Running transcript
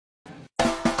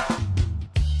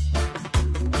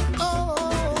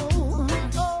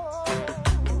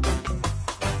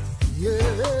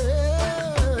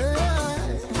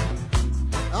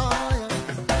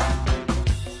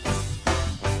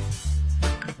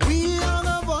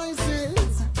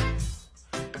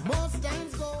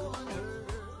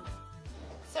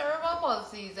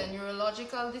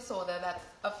physical disorder that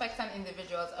affects an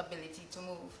individual's ability to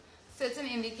move. Certain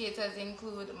indicators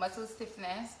include muscle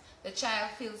stiffness, the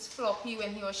child feels floppy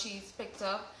when he or she is picked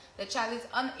up, the child is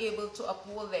unable to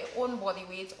uphold their own body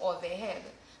weight or their head.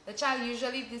 The child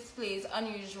usually displays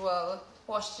unusual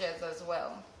postures as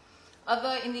well.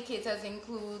 Other indicators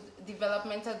include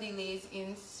developmental delays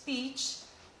in speech,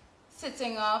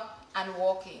 sitting up, and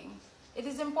walking. It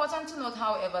is important to note,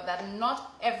 however, that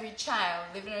not every child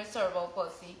living with cerebral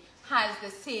palsy has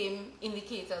the same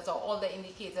indicators or all the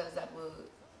indicators that were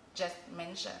just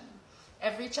mentioned.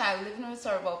 Every child living with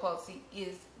cerebral palsy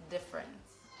is different.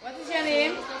 What is your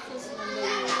name?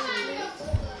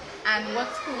 And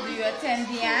what school do you attend,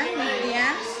 Deanne?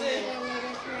 Deanne?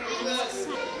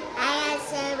 I have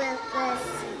cerebral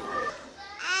palsy.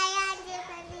 I am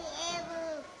differently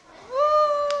able.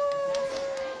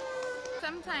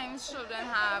 Sometimes children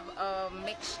have a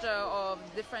mixture of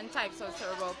different types of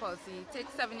cerebral palsy. Take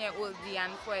 7-year-old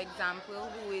Deanne, for example,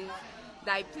 who is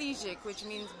diplegic, which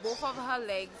means both of her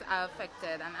legs are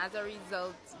affected, and as a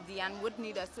result Deanne would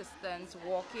need assistance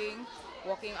walking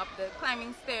up the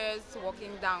climbing stairs,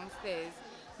 walking downstairs.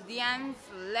 Deanne's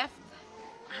left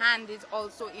hand is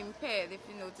also impaired. If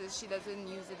you notice, she doesn't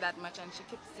use it that much and she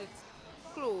keeps it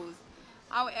closed.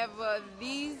 However,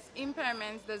 these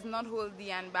impairments does not hold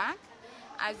Deanne back.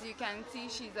 As you can see,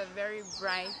 she's a very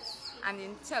bright and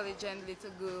intelligent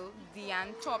little girl.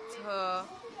 Deanne topped her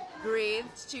grade.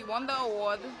 She won the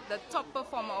award, the top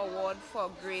performer award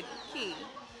for grade K,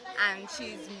 and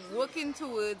she's working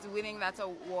towards winning that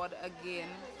award again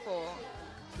for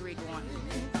grade 1.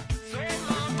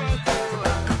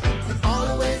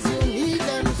 Always unique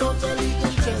and totally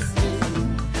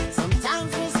interesting,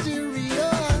 sometimes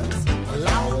mysterious,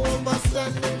 allow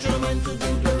understanding children to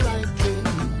do the right thing.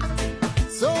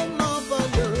 So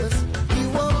marvelous, you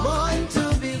were born to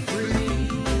be free,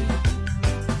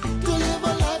 to live a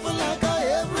life like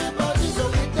everybody, so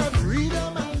with that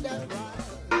freedom and that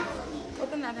right.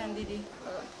 Open that hand, Didi.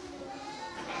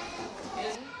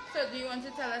 So do you want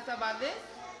to tell us about this?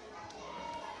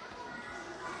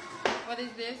 What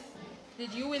is this?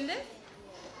 Did you win this?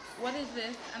 What is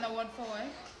this? An award for what?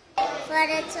 For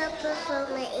the top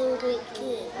performer in grade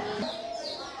K.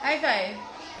 High five.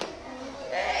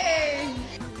 Hey!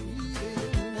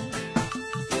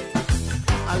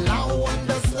 Allow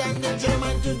understanding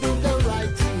children to do the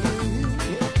right thing.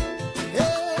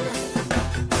 Yeah.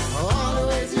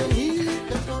 Always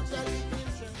unique and totally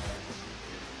interesting.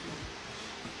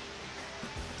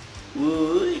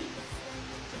 Woo!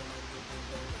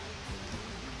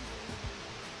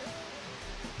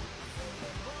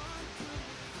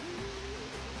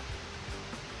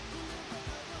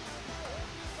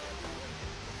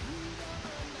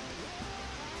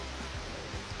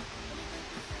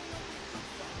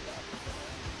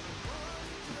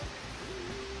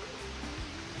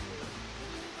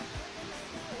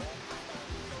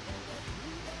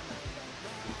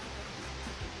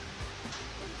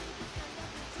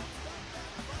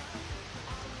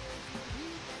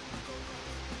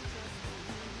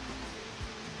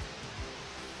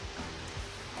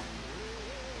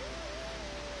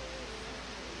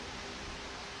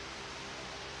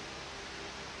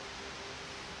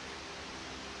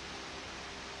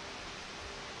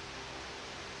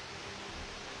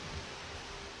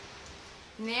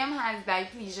 Liam has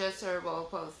diplegia cerebral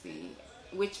palsy,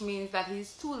 which means that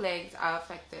his 2 legs are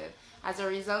affected. As a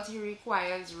result, he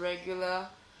requires regular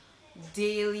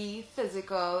daily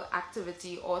physical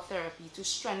activity or therapy to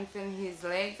strengthen his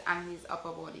legs and his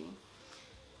upper body.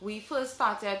 We first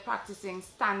started practicing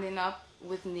standing up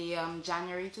with Liam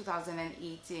January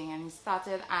 2018, and he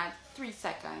started at 3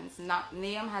 seconds. Now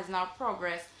Liam has now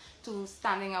progressed to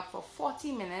standing up for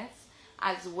 40 minutes,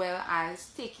 as well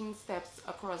as taking steps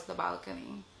across the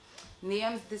balcony.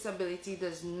 Liam's disability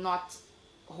does not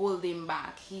hold him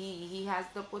back. He has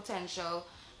the potential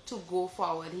to go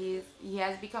forward. He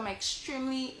has become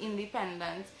extremely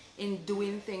independent in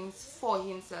doing things for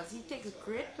himself. He takes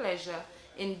great pleasure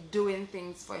in doing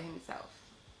things for himself,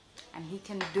 and he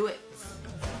can do it.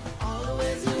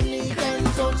 Always unique and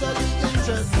totally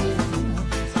interesting.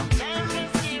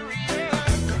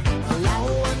 Allow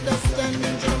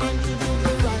understanding children to do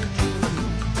the right thing.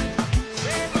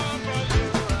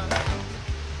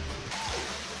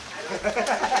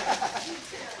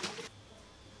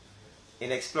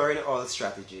 In exploring all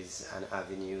strategies and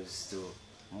avenues to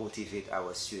motivate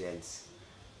our students,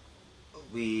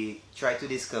 we try to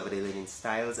discover the learning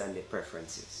styles and their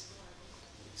preferences.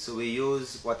 So we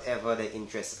use whatever their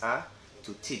interests are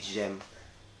to teach them.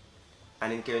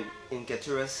 And in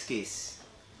Ketura's case,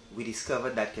 we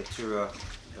discovered that Ketura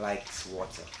likes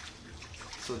water.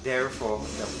 So therefore,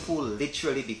 the pool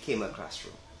literally became a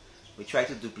classroom. We try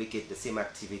to duplicate the same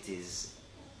activities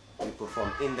we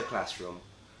perform in the classroom,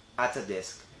 at a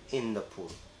desk, in the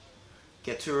pool.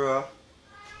 Keturah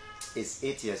is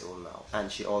 8 years old now,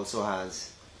 and she also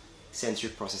has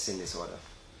sensory processing disorder,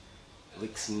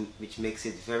 which makes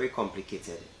it very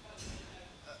complicated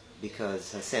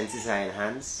because her senses are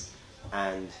enhanced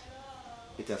and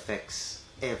it affects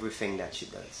everything that she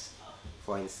does.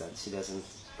 For instance, she doesn't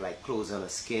like clothes on her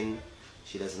skin,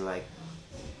 she doesn't like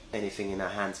anything in her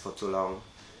hands for too long.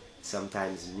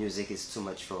 Sometimes music is too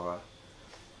much for her,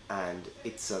 and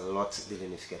it's a lot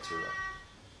dealing with Keturah.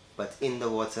 But in the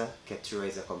water, Keturah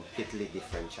is a completely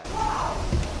different child.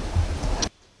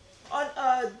 On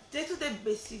a day-to-day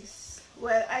basis,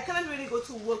 well, I cannot really go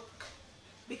to work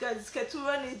because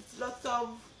Keturah needs lots of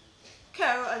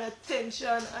care and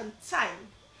attention and time,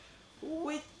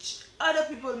 which other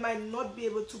people might not be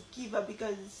able to give her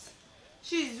because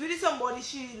she's really somebody,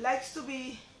 she likes to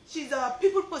be, she's a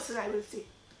people person, I will say.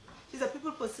 She's a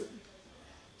people person.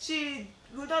 She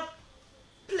will not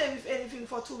play with anything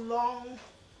for too long.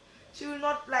 She will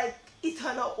not like eat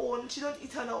on her own. She don't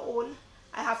eat on her own.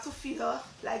 I have to feed her.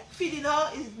 Like feeding her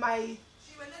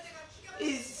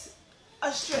is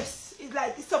a stress. It's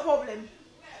like it's a problem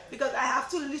because I have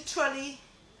to literally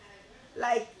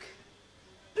like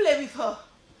play with her,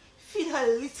 feed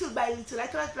her little by little. I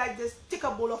cannot like just take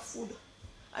a bowl of food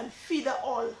and feed her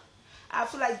all. I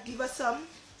have to like give her some,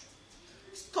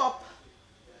 stop,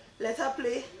 let her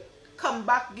play, come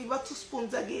back, give her 2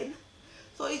 spoons again.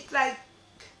 So it's like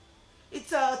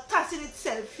it's a task in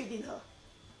itself, feeding her.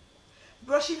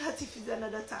 Brushing her teeth is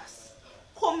another task.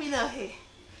 Combing her hair,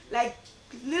 like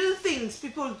little things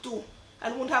people do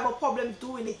and won't have a problem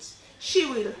doing it. She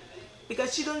will,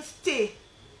 because she don't stay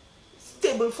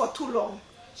stable for too long.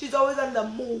 She's always on the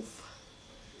move.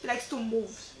 She likes to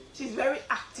move. She's very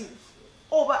active,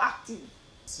 overactive.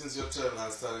 Since your child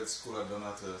has started school at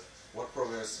Dunnottar, what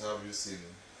progress have you seen?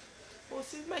 Well,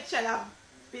 since my child have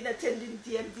been attending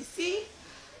DMDC,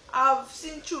 I've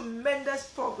seen tremendous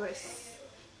progress.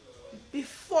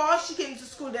 Before she came to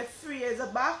school there 3 years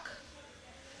back,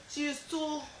 she used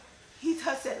to hit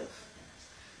herself.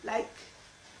 Like,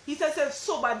 hit herself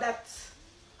so bad that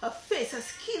her face, her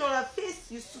skin on her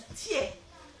face used to tear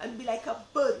and be like a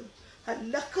burn. Her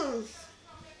knuckles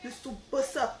used to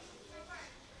burst up.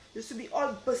 Used to be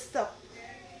all burst up.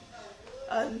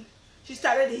 And she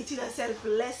started hitting herself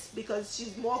less because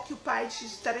she's more occupied. She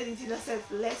started hitting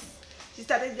herself less. She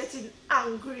started getting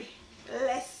angry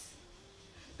less.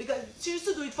 Because she used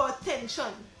to do it for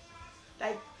attention.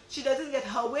 Like, she doesn't get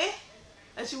her way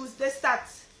and she would just start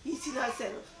hitting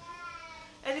herself.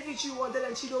 Anything she wanted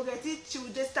and she don't get it, she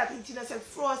would just start hitting herself,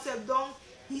 throw herself down,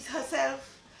 hit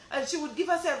herself, and she would give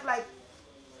herself like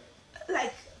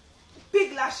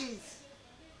big lashes.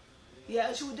 Yeah,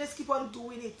 and she would just keep on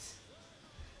doing it.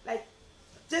 Like,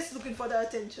 just looking for the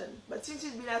attention. But since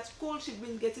she's been at school, she's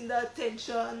been getting the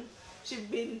attention, she's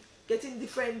been getting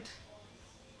different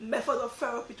method of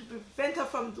therapy to prevent her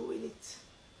from doing it.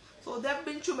 So there have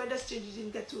been tremendous changes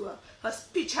in Keturah. Her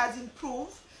speech has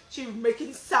improved. She's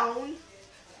making sound,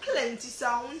 plenty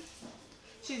sound.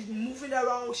 She's moving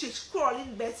around. She's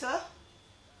crawling better.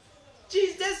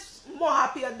 She's just more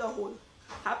happy on the whole.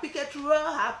 Happy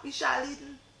Keturah, happy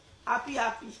Charlene, happy.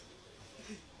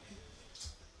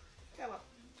 Come on.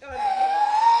 Come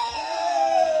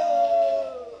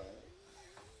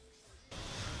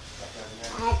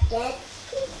on.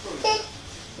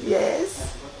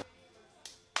 Yes.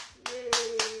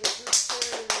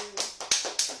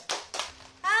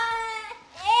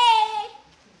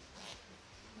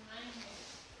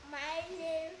 My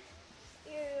name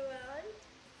is Ron.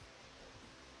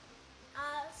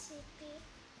 CP,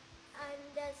 and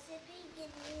the CP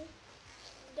give me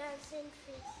dancing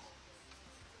face.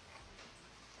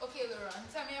 Okay, Lauren,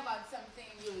 tell me about something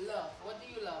you love. What do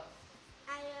you love?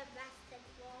 I love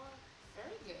basketball.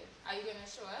 Very good. Are you going to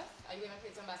show us? Are you going to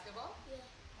play some basketball? Yeah.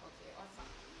 Okay, awesome.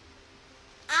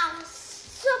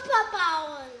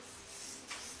 Superpowers.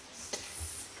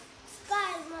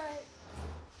 Spider-Man.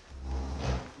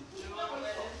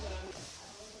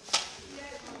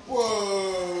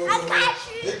 Whoa! I got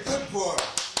you. A good boy.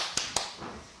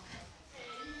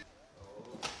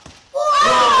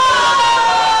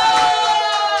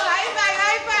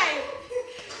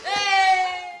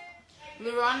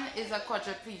 Luron is a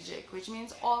quadriplegic, which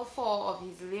means all 4 of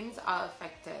his limbs are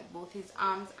affected, both his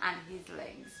arms and his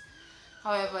legs.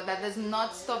 However, that does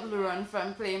not stop Luron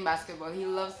from playing basketball. He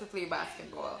loves to play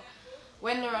basketball.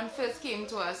 When Luron first came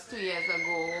to us 2 years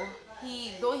ago,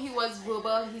 though he was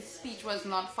verbal, his speech was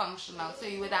not functional. So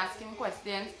you would ask him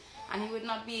questions and he would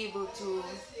not be able to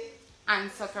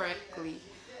answer correctly.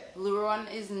 Luron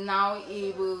is now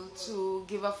able to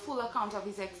give a full account of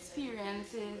his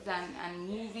experiences and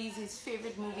movies, his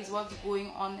favorite movies, what's going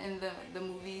on in the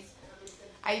movies.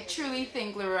 I truly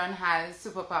think Luron has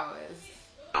superpowers.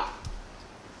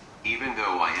 Even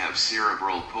though I have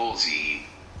cerebral palsy,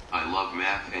 I love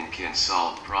math and can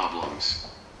solve problems.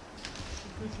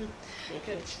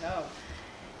 Good job.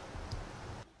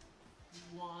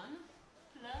 1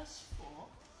 plus 4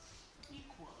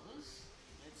 equals,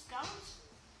 let's count.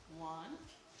 1,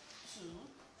 2,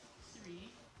 3,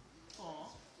 4,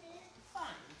 5.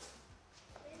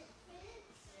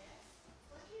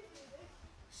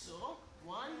 So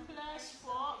 1 plus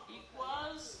 4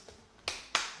 equals,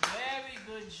 very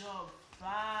good job, 5.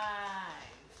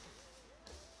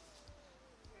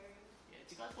 Yeah,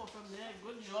 take out 4 from there,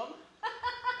 good job.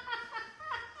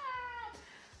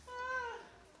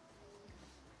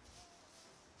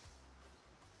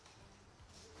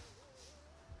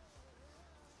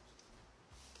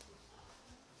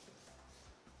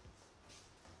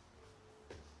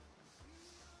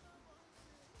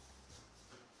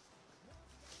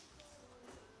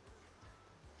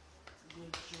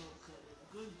 Good job, Khalil.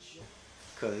 Good job.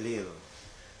 Khalil.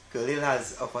 Khalil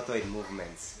has optoid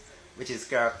movements, which is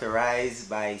characterized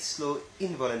by slow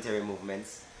involuntary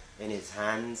movements in his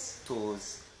hands,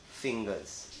 toes,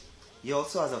 fingers. He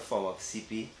also has a form of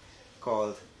CP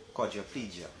called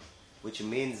quadriplegia, which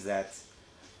means that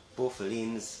both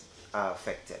limbs are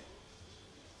affected.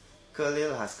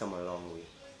 Khalil has come a long way.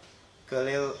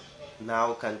 Khalil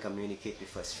now can communicate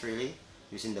with us freely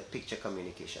using the picture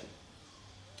communication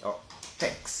or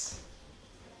text.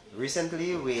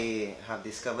 Recently we have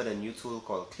discovered a new tool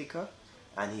called Clicker,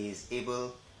 and he is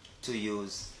able to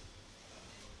use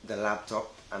the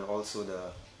laptop and also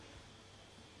the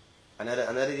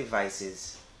another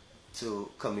devices to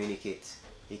communicate.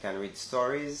 He can read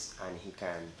stories and he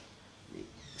can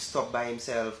stop by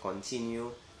himself,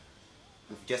 continue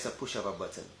with just a push of a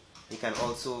button. He can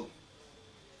also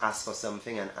ask for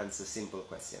something and answer simple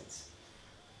questions.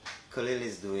 Khalil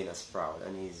is doing us proud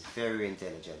and he's very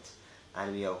intelligent,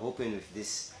 and we are hoping with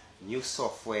this new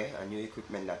software and new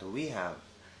equipment that we have,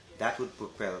 that would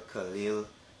propel Khalil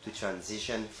to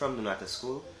transition from the Dunnottar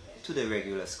school to the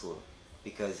regular school,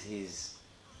 because he's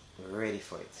ready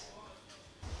for it.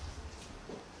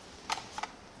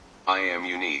 I am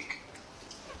unique.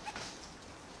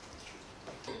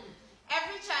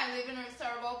 Every child living with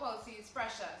cerebral palsy is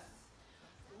precious.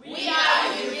 We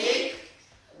are unique.